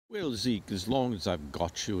Well, Zeke, as long as I've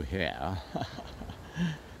got you here,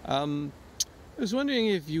 I was wondering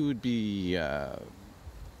if you would be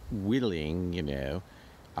willing,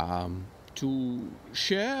 to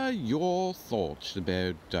share your thoughts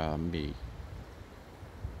about me.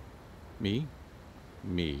 Me?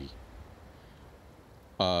 Me.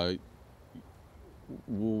 Uh,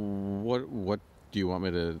 what do you want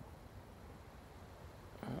me to?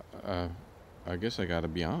 Uh, I guess I got to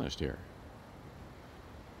be honest here.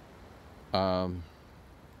 Um,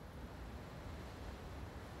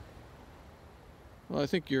 well, I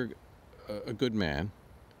think you're a good man.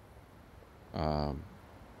 Um,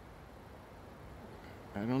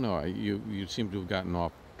 I don't know. You seem to have gotten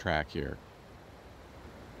off track here.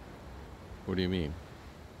 What do you mean?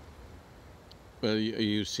 Well,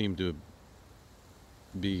 you seem to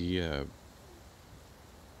be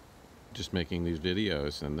just making these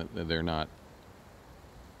videos, and they're not.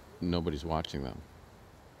 Nobody's watching them.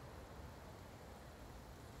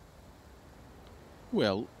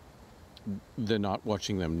 Well, they're not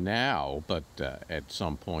watching them now, but at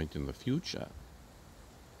some point in the future,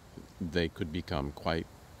 they could become quite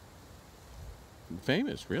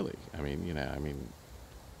famous. Really, I mean,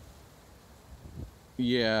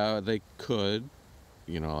 yeah, they could.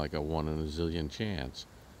 Like a one in a zillion chance.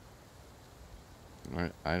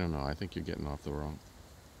 I don't know. I think you're getting off the wrong.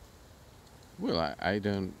 Well, I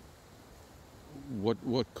don't.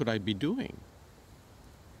 What could I be doing?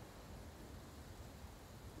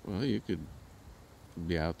 Well, you could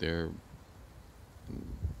be out there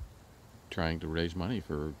trying to raise money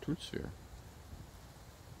for Truth Sphere.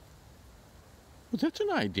 Well, that's an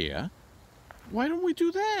idea. Why don't we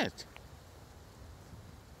do that?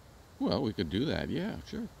 Well, we could do that. Yeah,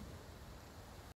 sure.